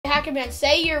Hacker Man,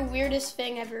 say your weirdest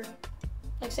thing ever.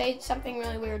 Like, say something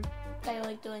really weird that you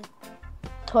like doing.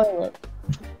 Toilet.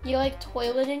 You like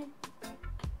toileting?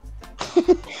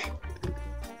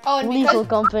 Oh, and Legal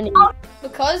company.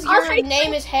 because your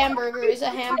name is Hamburger, is a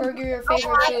hamburger your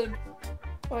favorite food?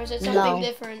 Or is it something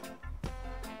different?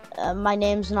 My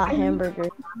name's not Hamburger.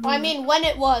 Oh, I mean, when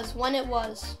it was.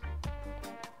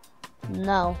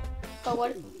 No. But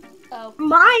what? Oh.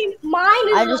 Mine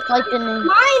is. I just like the name.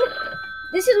 Mine.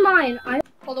 This is mine.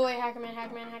 Hold away, Hackerman.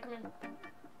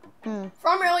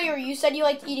 From earlier, you said you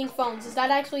liked eating phones. Is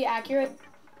that actually accurate?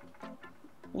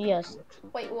 Yes.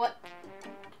 Wait, what?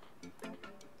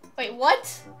 Wait,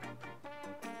 what?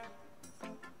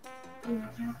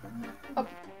 Oh.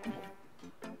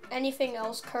 Anything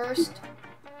else cursed?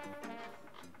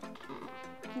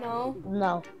 No?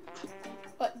 No.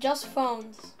 But just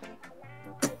phones.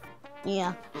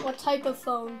 Yeah. What type of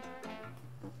phone?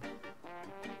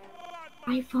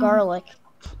 iPhone. Garlic.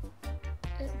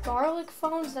 Garlic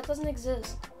phones? That doesn't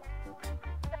exist.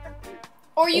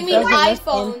 Or you It mean doesn't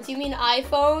iPhones? You mean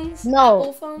iPhones? No.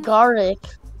 Apple phones?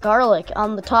 Garlic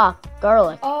on the top.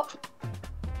 Garlic. Oh.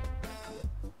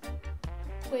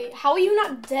 Wait, how are you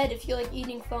not dead if you like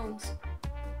eating phones?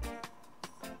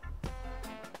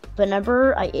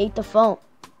 Whenever I ate the phone.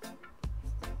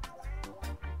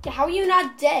 Yeah, how are you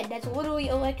not dead? That's literally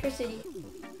electricity.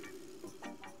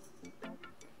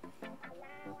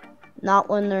 Not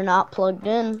when they're not plugged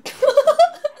in.